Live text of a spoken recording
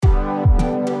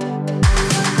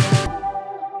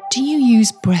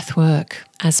use breathwork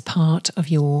as part of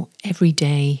your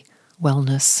everyday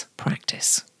wellness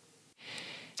practice.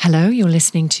 Hello, you're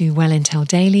listening to Well Intel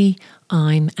Daily.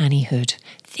 I'm Annie Hood.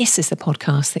 This is the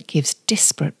podcast that gives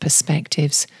disparate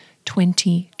perspectives,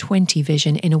 2020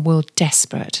 vision in a world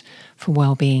desperate for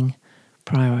well-being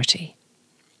priority.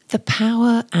 The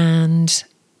power and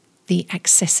the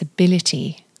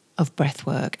accessibility of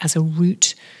breathwork as a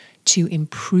route to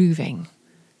improving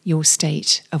your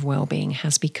state of well-being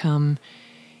has become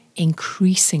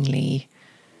increasingly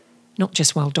not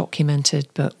just well documented,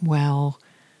 but well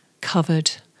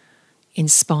covered,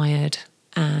 inspired,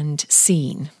 and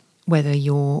seen, whether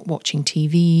you're watching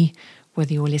TV,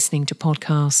 whether you're listening to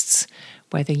podcasts,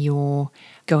 whether you're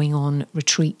going on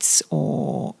retreats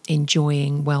or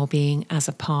enjoying well-being as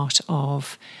a part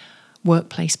of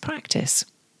workplace practice.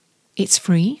 It's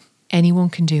free,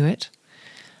 anyone can do it,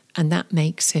 and that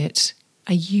makes it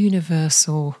a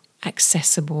universal,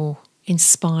 accessible,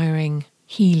 inspiring,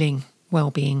 healing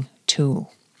well-being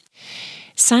tool.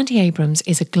 Sandy Abrams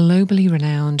is a globally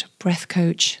renowned breath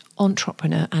coach,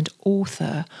 entrepreneur, and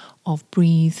author of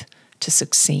Breathe to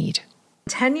Succeed.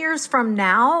 10 years from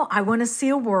now, I want to see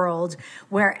a world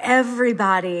where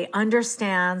everybody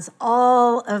understands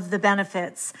all of the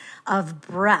benefits of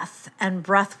breath and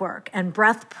breath work and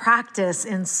breath practice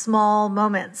in small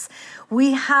moments.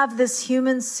 We have this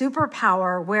human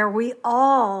superpower where we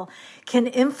all can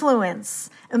influence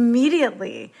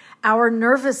immediately our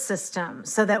nervous system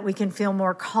so that we can feel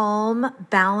more calm,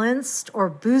 balanced, or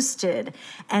boosted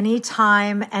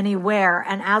anytime, anywhere.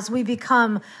 And as we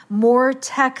become more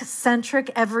tech-centric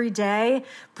every day,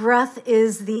 breath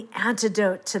is the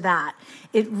antidote to that.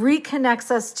 It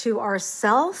reconnects us to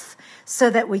ourself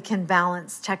so that we can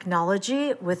balance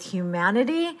technology with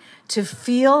humanity to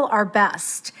feel our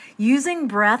best, using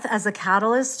breath as a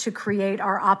catalyst to create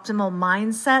our optimal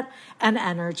mindset and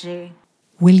energy.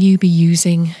 Will you be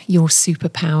using your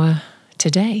superpower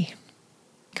today?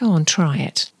 Go on, try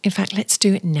it. In fact, let's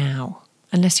do it now.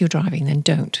 Unless you're driving, then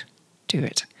don't do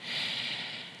it.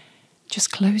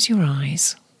 Just close your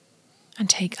eyes and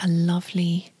take a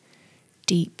lovely,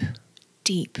 deep,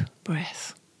 deep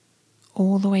breath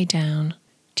all the way down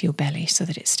to your belly so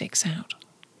that it sticks out.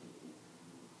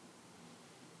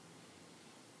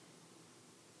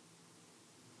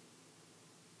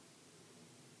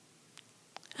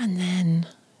 And then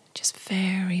just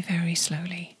very, very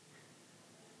slowly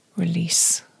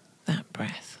release that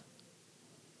breath.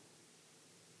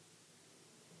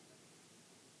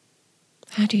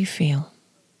 How do you feel?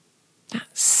 That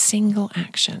single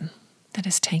action that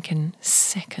has taken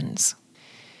seconds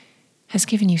has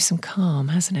given you some calm,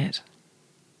 hasn't it?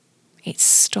 It's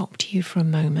stopped you for a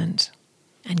moment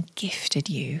and gifted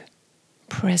you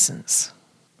presence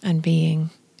and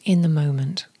being in the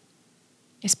moment.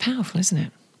 It's powerful, isn't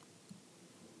it?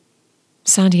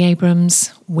 Sandy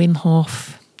Abrams, Wim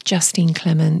Hof, Justine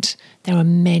Clement, there are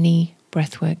many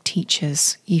breathwork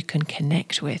teachers you can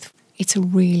connect with. It's a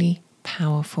really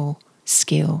powerful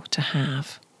skill to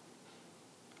have.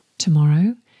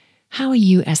 Tomorrow, how are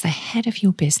you as the head of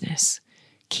your business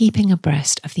keeping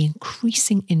abreast of the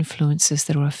increasing influences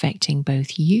that are affecting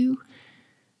both you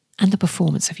and the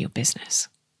performance of your business?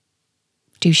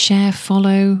 Do share,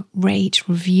 follow, rate,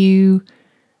 review.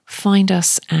 Find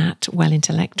us at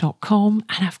wellintellect.com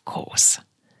and of course,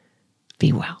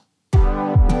 be well.